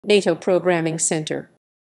NATO Programming Centre.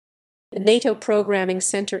 The NATO Programming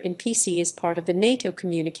Centre (NPC) is part of the NATO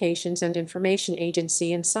Communications and Information Agency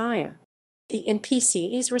 (NCIA). The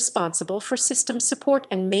NPC is responsible for system support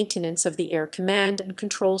and maintenance of the Air Command and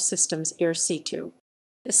Control Systems (ACCS).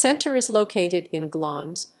 The centre is located in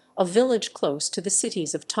Glons, a village close to the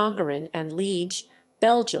cities of Tongeren and Liège,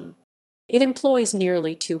 Belgium. It employs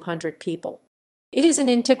nearly 200 people. It is an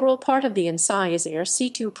integral part of the NCIA's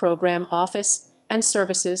ACCS Programme Office and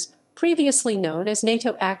Services, previously known as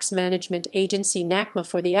NATO ACCS Management Agency (NACMA)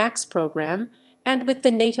 for the ACCS Programme, and with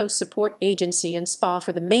the NATO Support Agency (NSPA)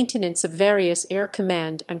 for the maintenance of various air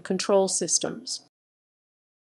command and control systems.